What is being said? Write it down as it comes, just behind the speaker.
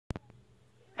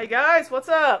Hey guys, what's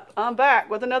up? I'm back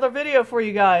with another video for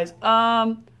you guys.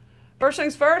 First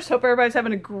things first, hope everybody's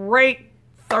having a great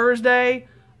Thursday.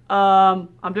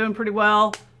 I'm doing pretty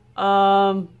well.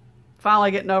 Finally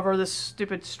getting over this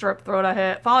stupid strep throat I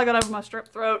had. Finally got over my strep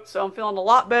throat, so I'm feeling a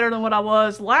lot better than what I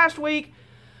was last week.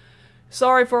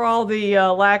 Sorry for all the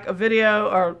lack of video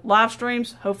or live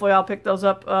streams. Hopefully I'll pick those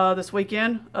up this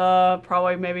weekend.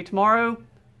 Probably maybe tomorrow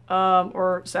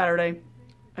or Saturday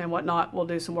and whatnot. We'll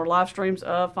do some more live streams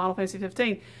of Final Fantasy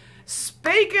 15.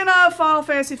 Speaking of Final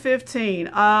Fantasy 15,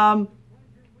 I'm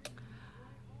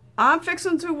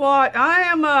fixing to watch.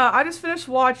 I just finished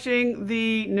watching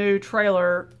the new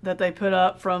trailer that they put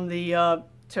up from the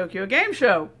Tokyo Game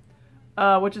Show,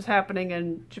 which is happening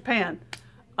in Japan.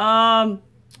 And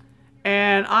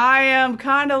I am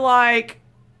kind of like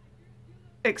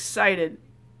excited.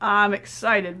 I'm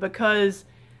excited because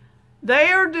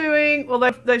they are doing,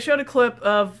 well, they showed a clip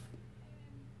of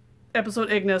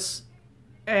episode Ignis,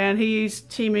 and he's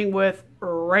teaming with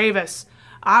Ravis.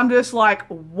 I'm just like,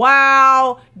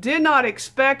 wow, did not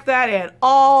expect that at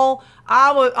all.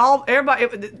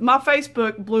 Everybody, my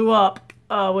Facebook blew up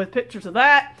with pictures of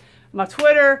that, my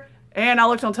Twitter, and I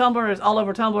looked on Tumblr, it's all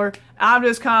over Tumblr. I'm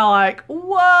just kind of like,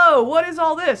 whoa, what is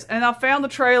all this? And I found the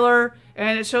trailer,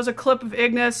 and it shows a clip of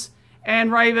Ignis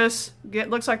and Ravis. It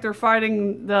looks like they're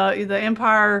fighting the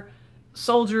Empire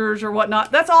soldiers or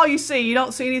whatnot. That's all you see. You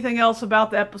don't see anything else about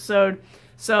the episode.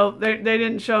 So they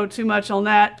didn't show too much on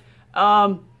that.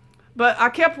 But I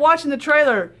kept watching the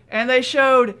trailer, and they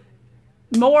showed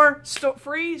more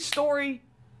free story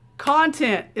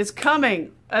content is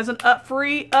coming as a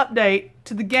free update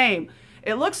to the game.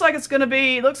 It looks like it's going to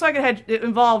be, looks like it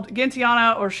involved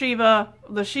Gentiana or Shiva,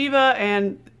 the Shiva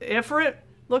and Ifrit,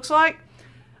 looks like.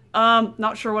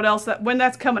 Not sure what else when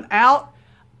that's coming out.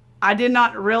 I did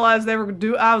not realize they were going to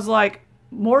do. I was like,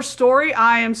 more story.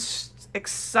 I am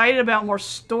excited about more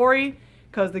story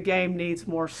because the game needs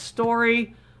more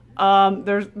story. They're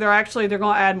going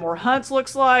to add more hunts,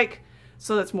 looks like.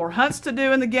 So that's more hunts to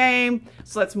do in the game.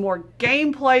 So that's more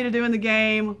gameplay to do in the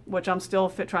game, which I'm still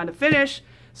trying to finish.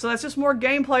 So that's just more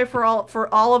gameplay for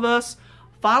all of us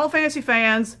Final Fantasy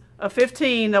fans of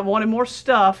 15 that wanted more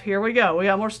stuff. Here we go. We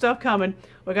got more stuff coming.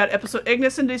 We got episode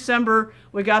Ignis in December.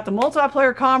 We got the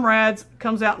multiplayer Comrades,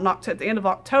 comes out at the end of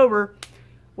October,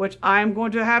 which I'm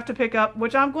going to have to pick up,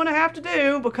 which I'm going to have to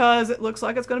do because it looks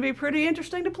like it's going to be pretty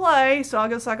interesting to play. So I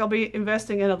guess I'll be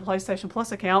investing in a PlayStation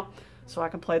Plus account so I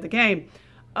can play the game.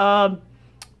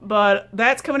 But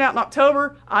that's coming out in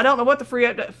October. I don't know what the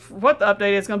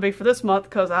update is going to be for this month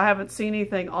because I haven't seen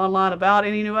anything online about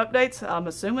any new updates. I'm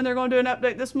assuming they're going to do an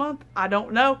update this month. I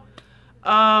don't know.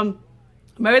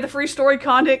 Maybe the free story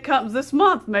content comes this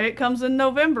month. Maybe it comes in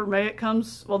November. Maybe it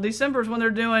comes, well, December is when they're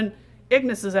doing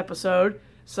Ignis's episode.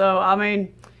 So, I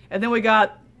mean, and then we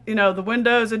got, you know, the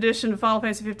Windows edition of Final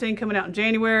Fantasy 15 coming out in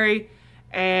January.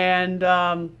 And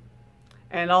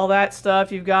all that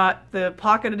stuff. You've got the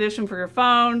Pocket Edition for your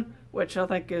phone, which I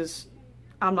think is,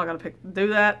 I'm not going to do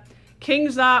that.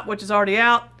 King's Knight, which is already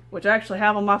out, which I actually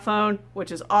have on my phone,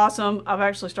 which is awesome. I've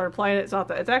actually started playing it.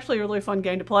 It's actually a really fun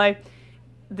game to play.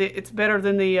 It's better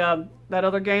than that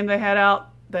other game they had out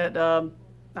that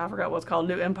I forgot what it's called,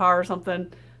 New Empire or something.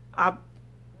 I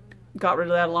got rid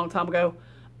of that a long time ago.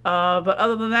 But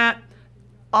other than that,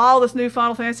 all this new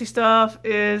Final Fantasy stuff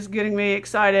is getting me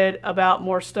excited about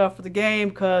more stuff for the game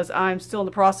because I'm still in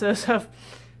the process of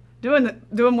doing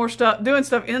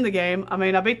stuff in the game. I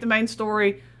mean, I beat the main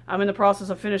story. I'm in the process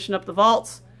of finishing up the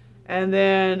vaults, and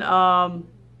then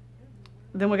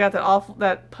we got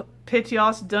that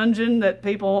Piteous dungeon that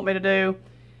people want me to do,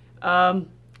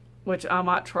 which I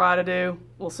might try to do.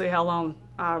 We'll see how long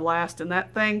I last in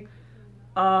that thing,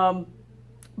 but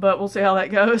we'll see how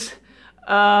that goes.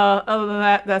 Other than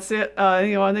that, that's it.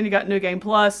 You know, and then you got New Game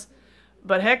Plus.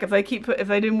 But heck, if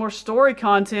they do more story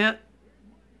content,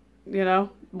 you know,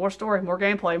 more story, more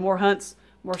gameplay, more hunts,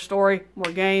 more story,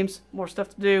 more games, more stuff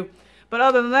to do. But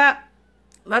other than that,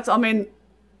 that's all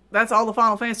the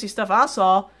Final Fantasy stuff I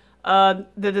saw. The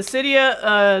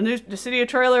Dissidia, new Dissidia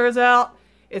trailer is out.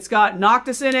 It's got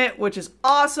Noctis in it, which is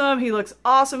awesome. He looks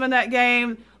awesome in that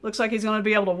game. Looks like he's going to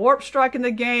be able to warp strike in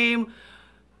the game.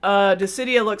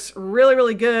 Dissidia looks really,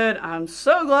 really good. I'm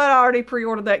so glad I already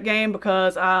pre-ordered that game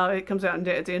because it comes out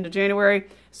at the end of January.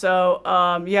 So,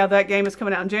 yeah, that game is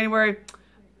coming out in January.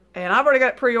 And I've already got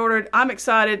it pre-ordered. I'm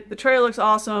excited. The trailer looks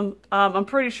awesome. I'm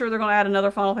pretty sure they're going to add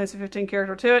another Final Fantasy 15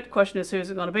 character to it. The question is,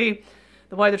 who's it going to be?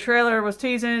 The way the trailer was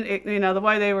teasing, you know, the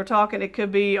way they were talking, it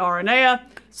could be Aranea.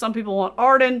 Some people want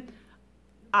Arden.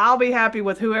 I'll be happy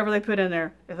with whoever they put in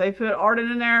there. If they put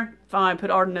Arden in there, fine, put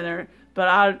Arden in there.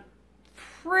 But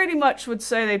pretty much would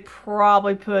say they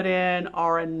probably put in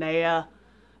Aranea,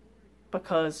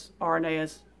 because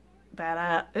Aranea's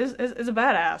badass is a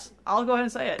badass. I'll go ahead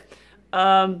and say it.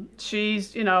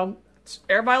 She's, you know,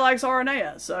 everybody likes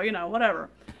Aranea, so, you know, whatever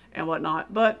and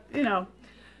whatnot. But, you know,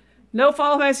 no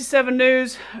Final Fantasy VII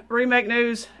news, remake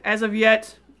news as of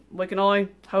yet. We can only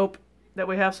hope that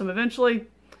we have some eventually.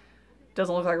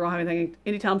 Doesn't look like we're gonna have anything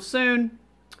anytime soon,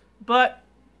 but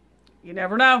you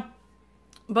never know.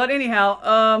 But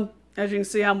anyhow, as you can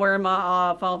see, I'm wearing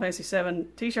my Final Fantasy VII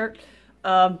t-shirt.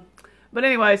 But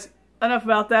anyways, enough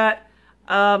about that.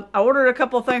 I ordered a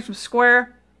couple of things from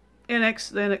Square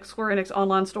Enix, the Square Enix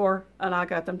online store, and I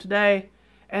got them today,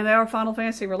 and they are Final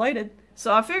Fantasy related.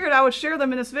 So I figured I would share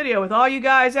them in this video with all you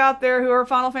guys out there who are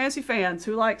Final Fantasy fans,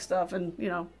 who like stuff and, you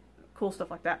know, cool stuff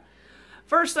like that.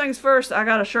 First things first, I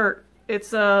got a shirt. It's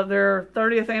their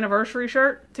 30th anniversary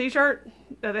t-shirt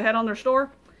that they had on their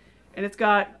store. And it's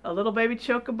got a little baby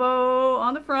Chocobo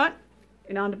on the front.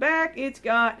 And on the back, it's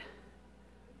got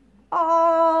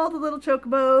all the little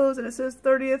Chocobos. And it says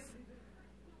 30th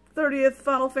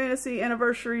Final Fantasy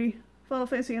Anniversary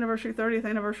 30th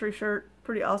Anniversary shirt.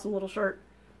 Pretty awesome little shirt.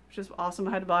 Which is awesome.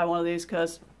 I had to buy one of these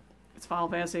because it's Final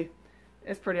Fantasy.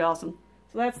 It's pretty awesome.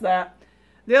 So that's that.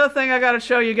 The other thing I got to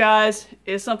show you guys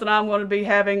is something I'm going to be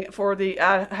having for the...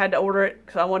 I had to order it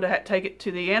because I wanted to take it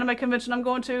to the anime convention I'm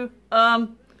going to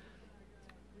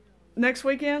next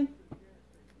weekend.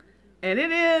 And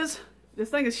it is... This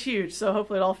thing is huge, so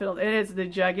hopefully it all fits. It is the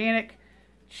gigantic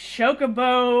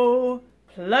Chocobo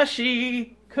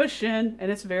plushie cushion.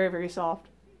 And it's very, very soft.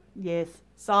 Yes,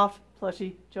 soft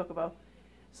plushie Chocobo.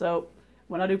 So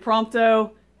when I do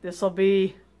Prompto, this will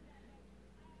be...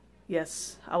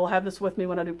 Yes, I will have this with me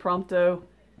when I do Prompto.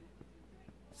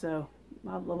 So,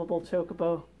 my lovable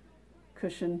Chocobo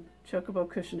cushion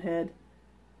head.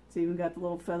 It's even got the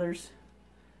little feathers,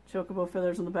 Chocobo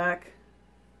feathers on the back.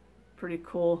 Pretty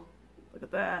cool. Look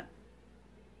at that.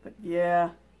 But yeah,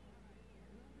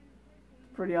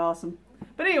 pretty awesome.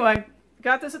 But anyway,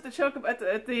 got this at the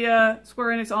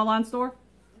Square Enix online store.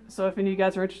 So if any of you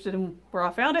guys are interested in where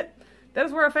I found it, that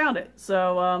is where I found it.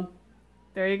 So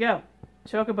there you go.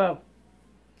 Chocobo.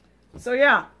 So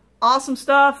yeah, awesome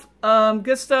stuff.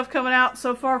 Good stuff coming out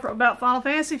so far about Final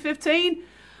Fantasy 15.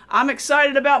 I'm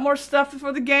excited about more stuff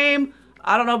for the game.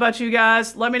 I don't know about you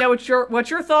guys. Let me know what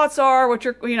your thoughts are.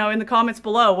 In the comments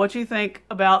below. What you think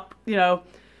about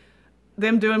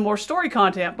them doing more story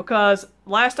content, because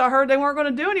last I heard they weren't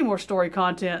going to do any more story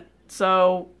content.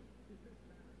 So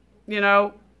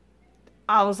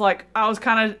I was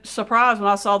kind of surprised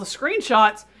when I saw the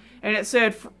screenshots. And it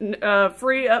said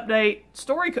free update,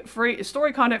 story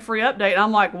content free update. And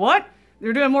I'm like, what?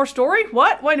 They're doing more story?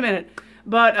 What? Wait a minute.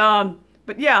 But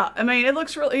yeah, I mean, it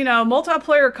looks really,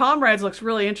 multiplayer Comrades looks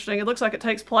really interesting. It looks like it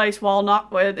takes place while in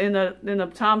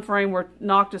the time frame where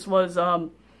Noctis was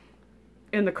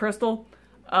in the crystal.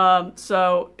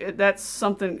 So that's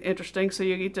something interesting. So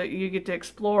you get to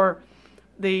explore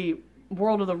the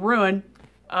world of the Ruin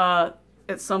at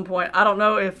some point. I don't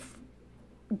know if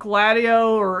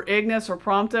Gladio or Ignis or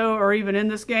Prompto are even in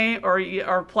this game, or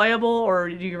are playable, or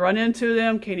do you run into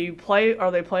them? Can you play?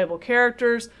 Are they playable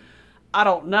characters? I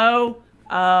don't know,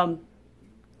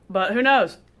 but who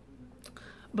knows?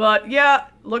 But yeah,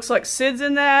 looks like Sid's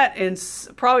in that, and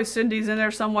probably Cindy's in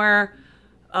there somewhere.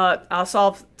 I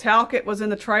saw Talcott was in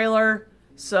the trailer,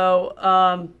 so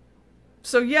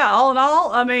yeah, all in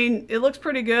all, I mean, it looks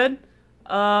pretty good.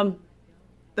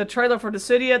 The trailer for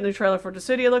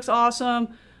Dissidia, looks awesome.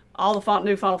 All the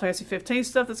new Final Fantasy 15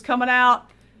 stuff that's coming out.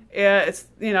 It's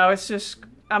just,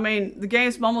 I mean, the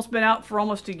game's almost been out for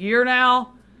almost a year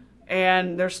now,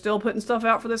 and they're still putting stuff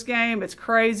out for this game. It's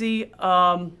crazy.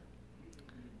 I've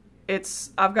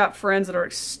got friends that are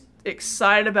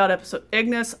excited about Episode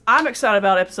Ignis. I'm excited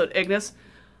about Episode Ignis,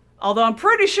 although I'm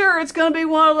pretty sure it's going to be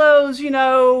one of those,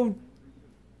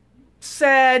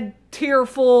 sad,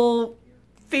 tearful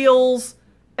feels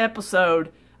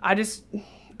episode. I just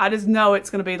know it's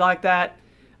going to be like that,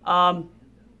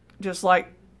 just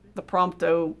like the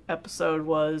Prompto episode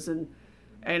was, and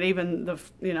even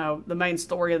the main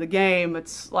story of the game.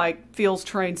 It's like feels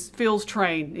train,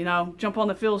 jump on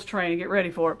the feels train and get ready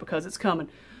for it because it's coming.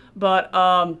 But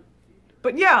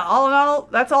yeah, all in all,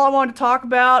 that's all I wanted to talk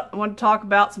about. I wanted to talk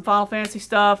about some Final Fantasy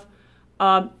stuff.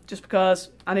 Just because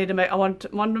I wanted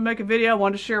to make a video. I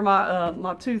wanted to share my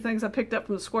my 2 things I picked up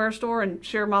from the Square store and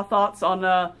share my thoughts on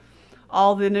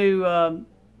all the new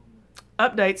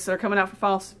updates that are coming out for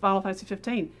Final Fantasy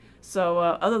 15. So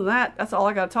other than that, that's all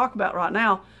I got to talk about right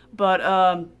now. But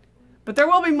there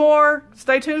will be more.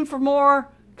 Stay tuned for more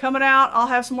coming out. I'll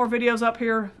have some more videos up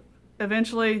here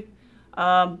eventually.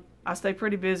 I stay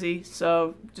pretty busy,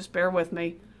 so just bear with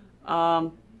me.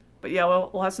 But yeah,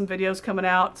 we'll have some videos coming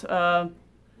out,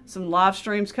 some live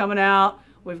streams coming out.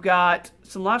 We've got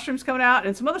some live streams coming out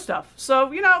and some other stuff.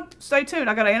 So, you know, stay tuned.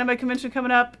 I got an anime convention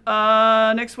coming up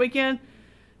next weekend.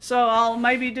 So I'll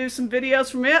maybe do some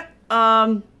videos from it.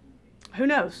 Who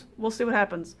knows? We'll see what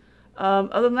happens.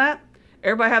 Other than that,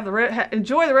 everybody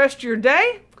enjoy the rest of your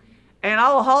day. And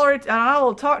I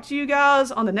will talk to you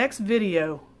guys on the next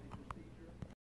video.